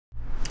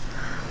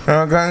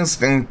guys,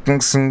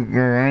 thanks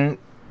again.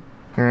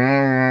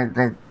 Thanks.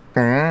 But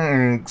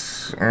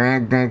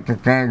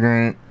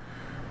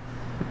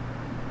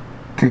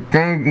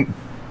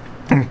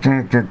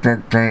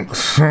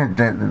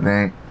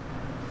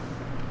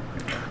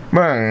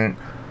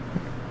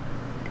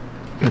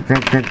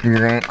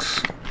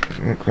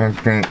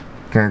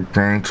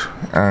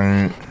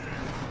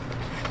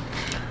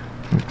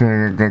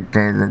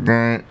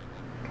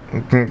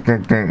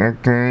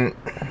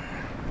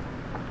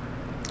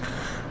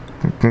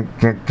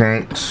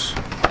thanks.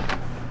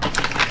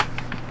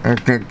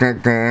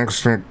 The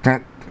extra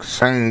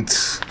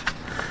saints.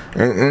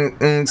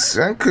 It's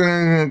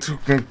okay to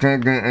get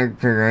the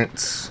internet.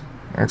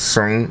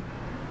 Sorry.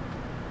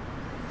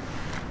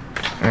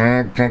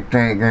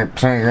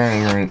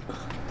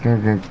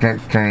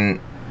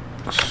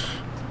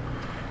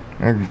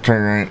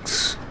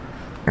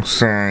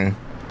 Sorry.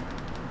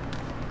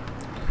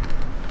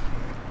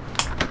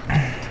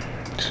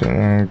 So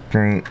I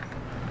think.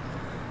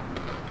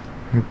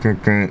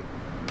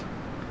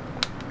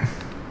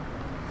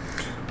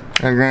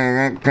 I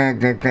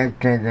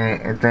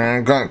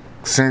got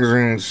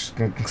scissors,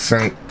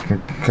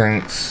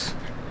 thanks.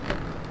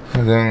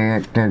 And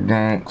then the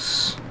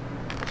next,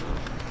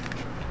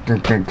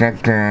 okay.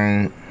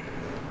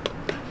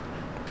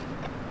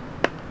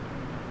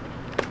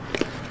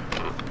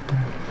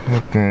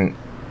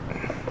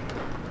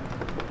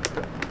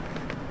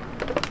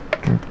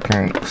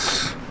 Thanks.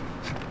 Thanks.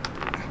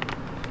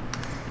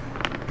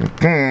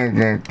 Okay.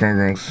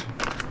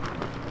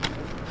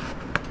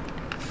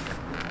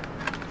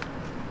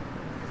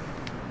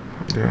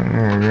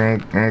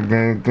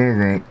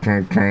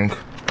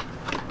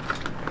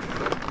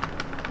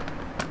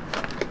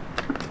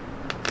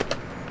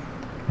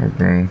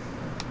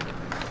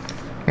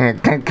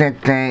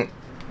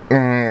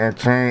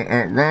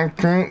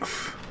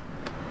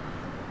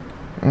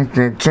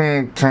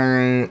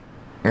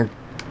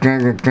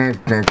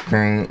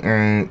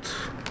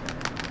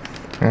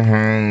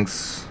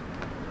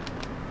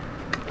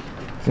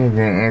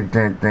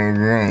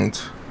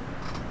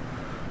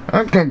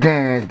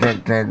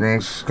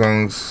 Next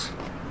guys.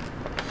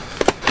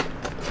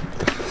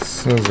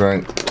 Seems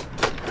like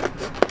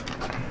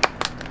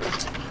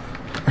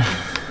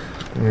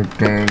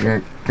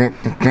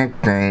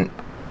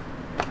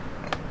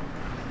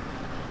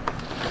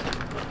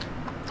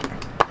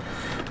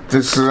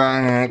this is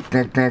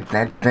I think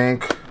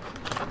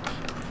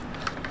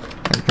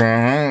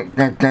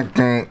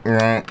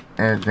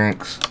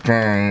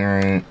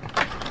right.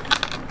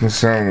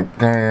 So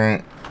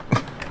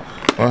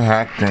what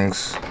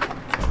happens?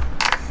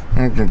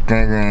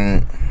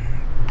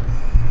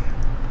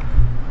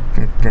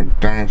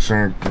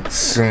 The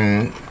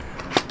scene.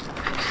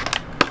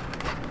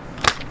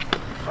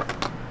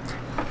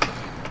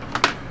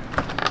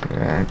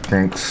 Yeah,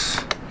 thanks.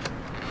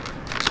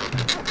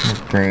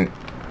 Okay.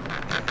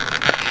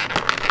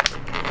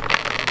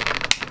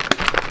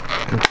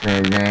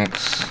 Okay,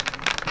 next.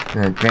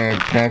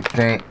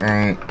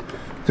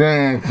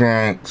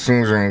 Right.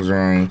 Seems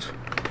right.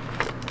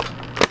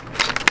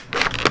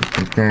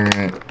 Okay,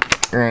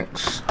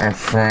 next.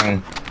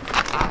 Fine.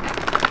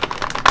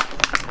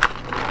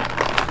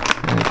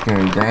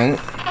 Okay, right.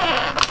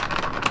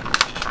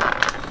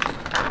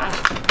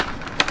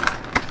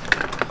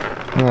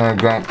 I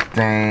got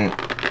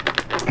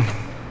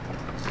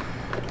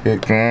the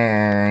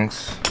thanks.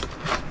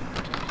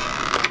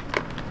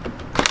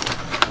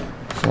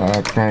 So I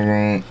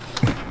think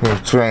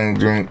we're trying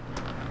to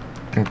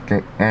get the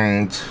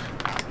ends.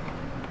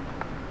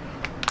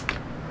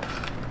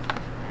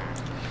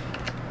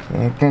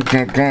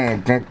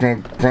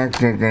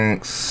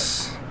 Thanks.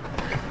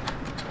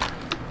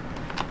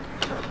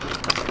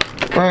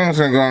 Where's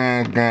it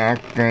gonna go?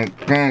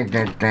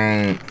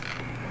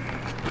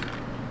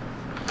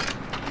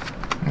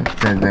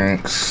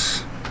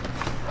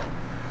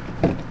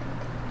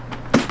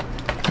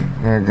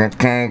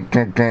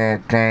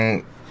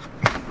 Thanks.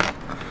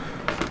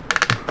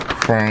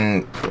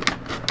 Frank.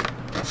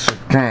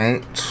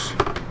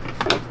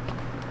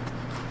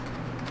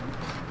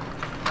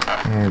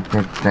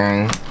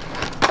 Thanks.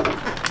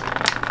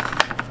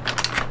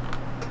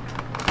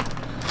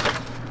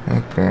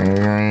 Okay,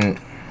 right.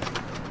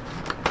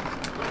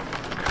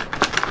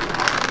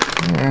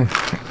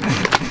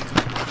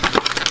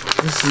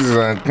 This is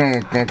like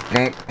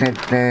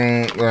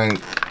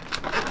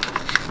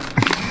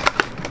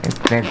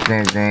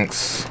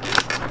thanks.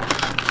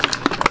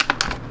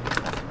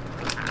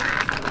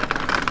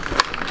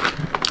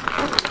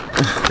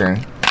 Okay,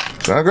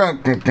 so I got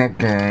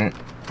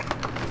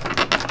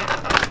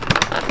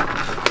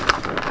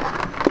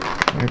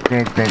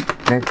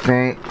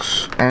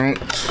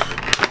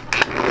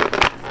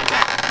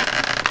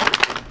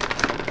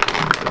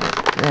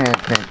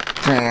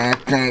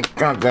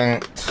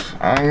thanks.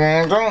 I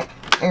don't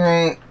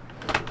even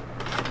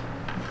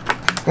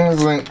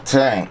things like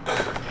tech.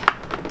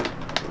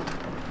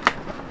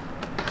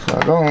 So I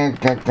don't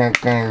get that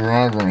thing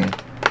ready.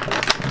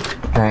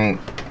 Things.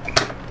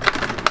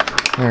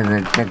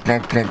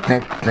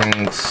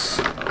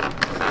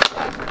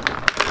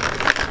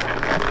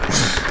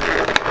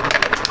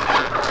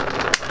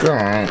 Go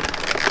on.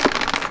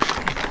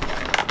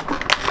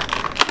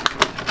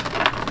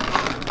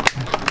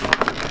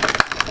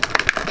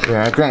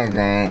 Yeah, go on.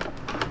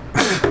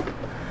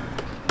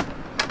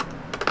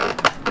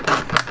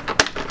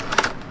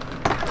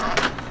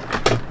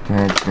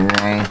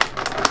 Okay.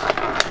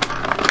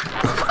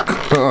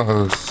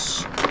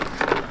 Close.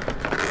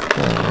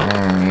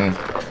 Alright.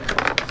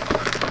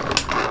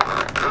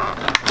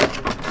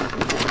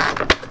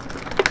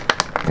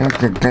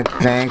 Look at that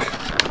tank.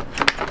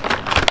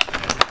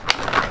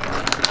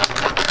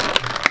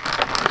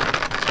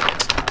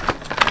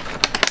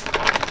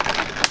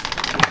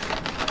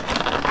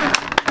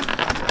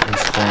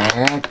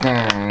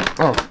 Okay.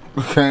 Oh,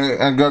 okay,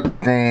 I got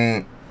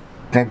the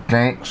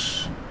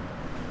tanks.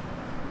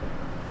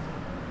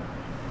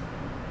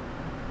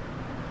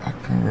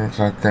 Okay, looks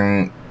like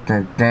the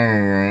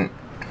right.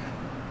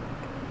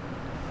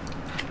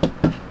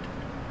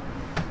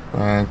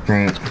 I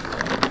think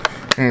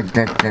it's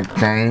the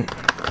tank.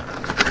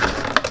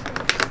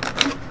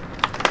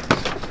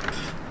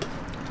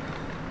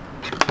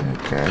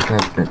 Okay, I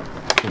got the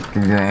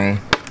guy.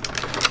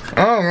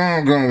 Oh,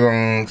 I'm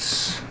gonna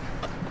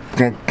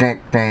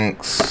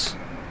thanks.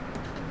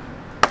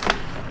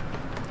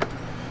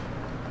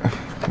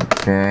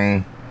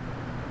 Okay.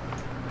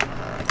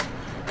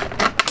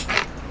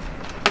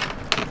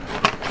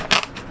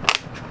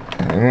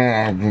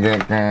 Yeah, I can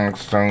get that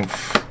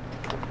stuff.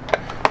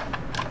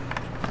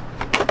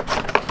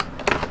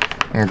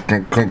 Okay,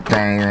 click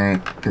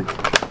down.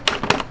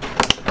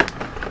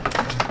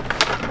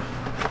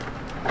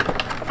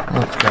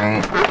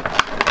 Okay.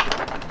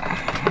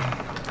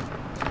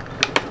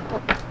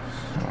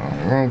 I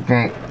don't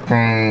think.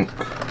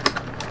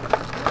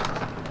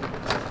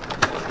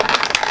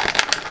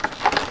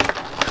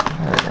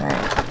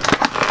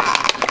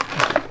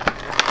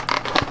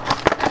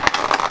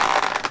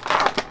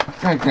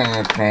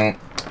 Okay.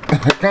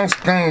 Don't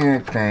stay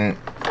with that.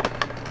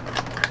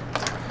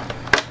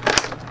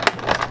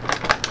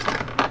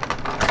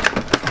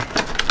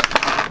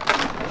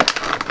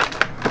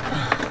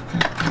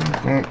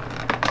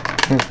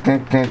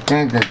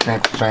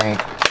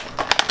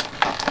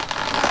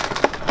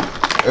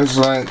 It's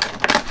like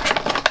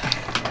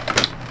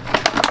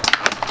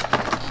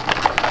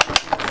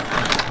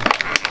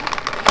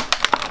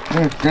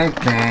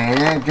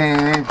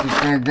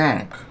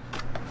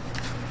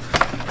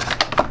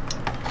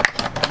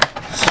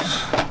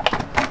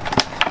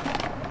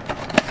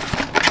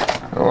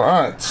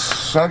what?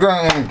 So I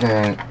got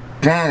anything.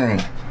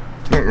 Dang.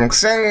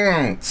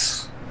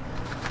 Accelerates.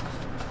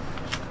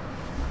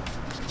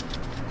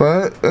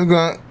 But I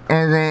got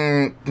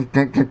anything.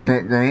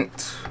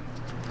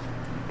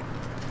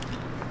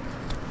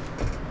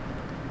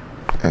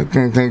 I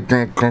can't take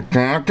that.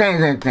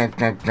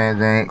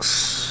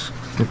 Thanks.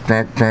 Get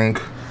that thing.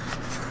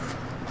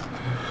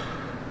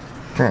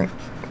 Okay.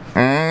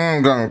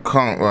 I'm gonna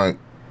count like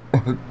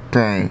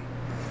thing.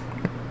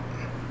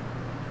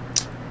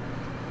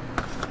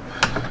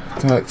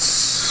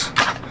 Let's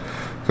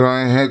go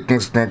ahead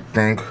and that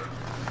thing.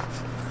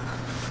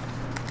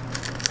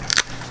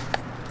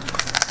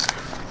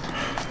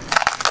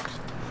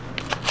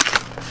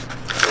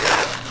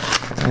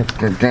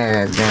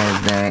 Today.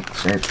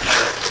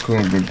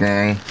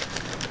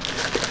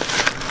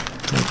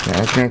 Okay,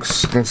 I think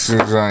this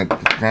is like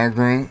that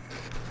thing.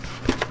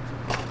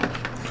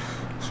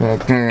 So I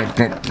think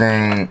that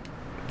thing.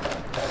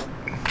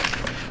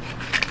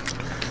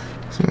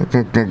 So I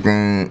think that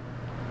thing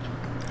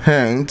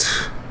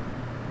hangs.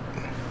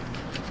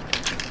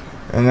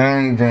 And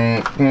then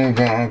the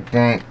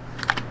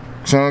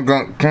so I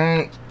got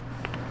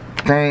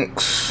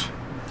thanks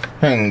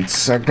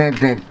hangs. I think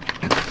that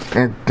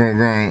the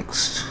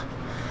thanks.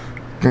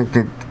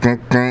 The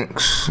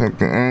tanks, like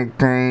the egg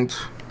tanks.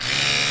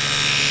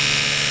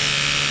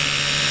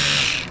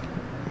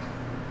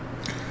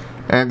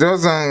 And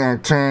those are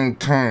like 10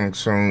 tanks,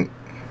 so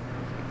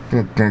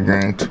the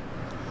tanks.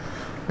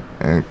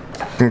 The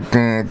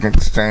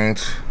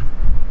tanks.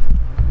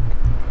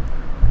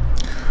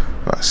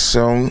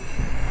 So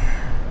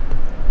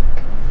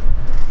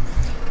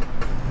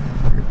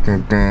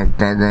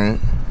the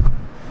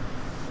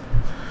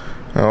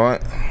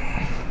what?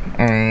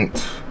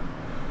 And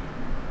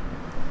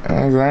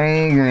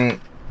alright,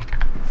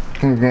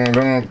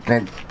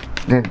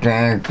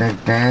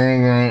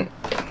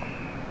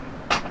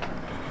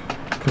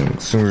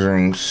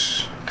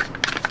 scissors.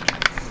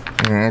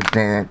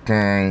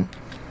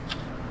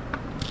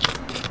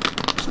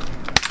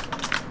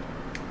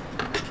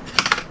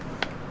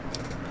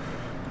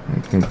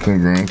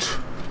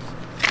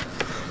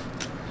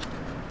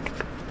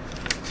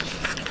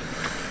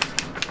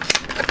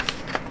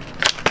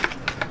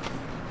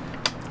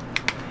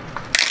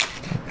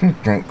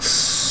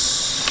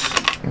 Thanks.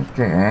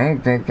 Okay,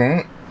 take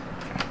it.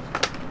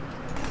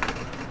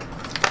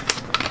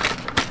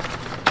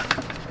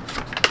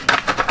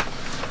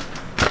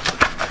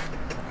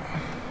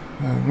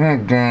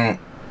 Okay.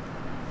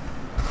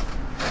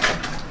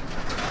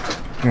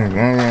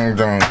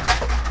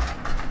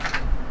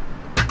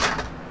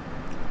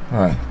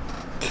 Alright.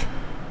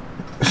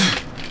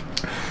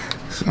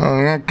 Oh,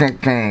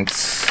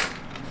 thanks.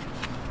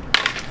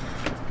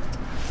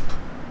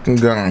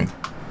 Keep going.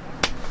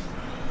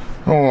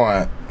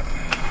 What?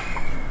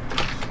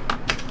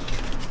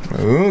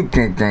 Ooh,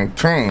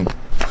 train.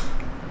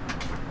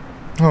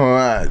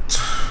 Alright.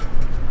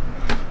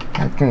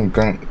 I think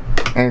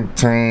I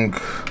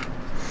think.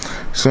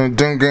 So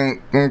don't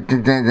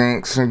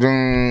so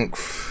don't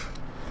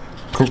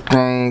cook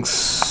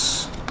thanks.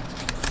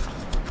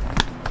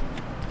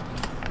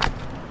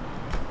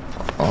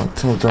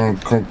 Oh,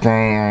 don't cook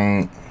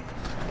thanks.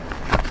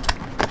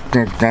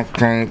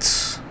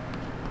 Thanks.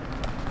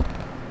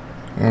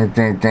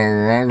 Okay,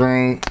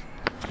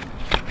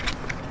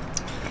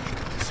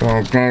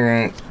 so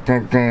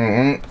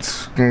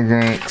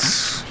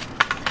thanks.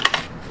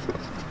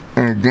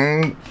 And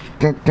then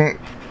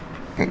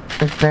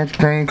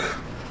think.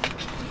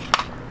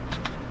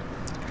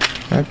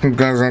 I think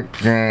guys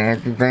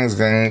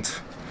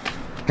that.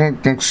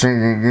 Think so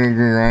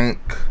right.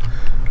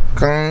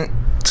 Can't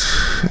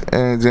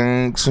and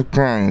then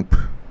subscribe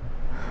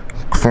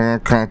for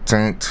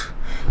content.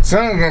 So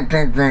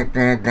think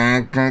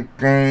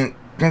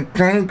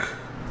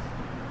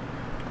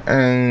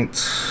and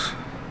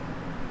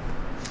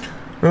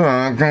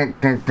well, think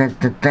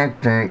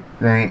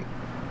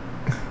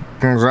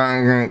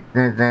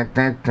because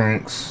I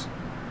thanks.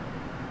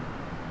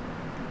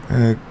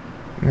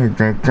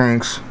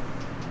 Thanks.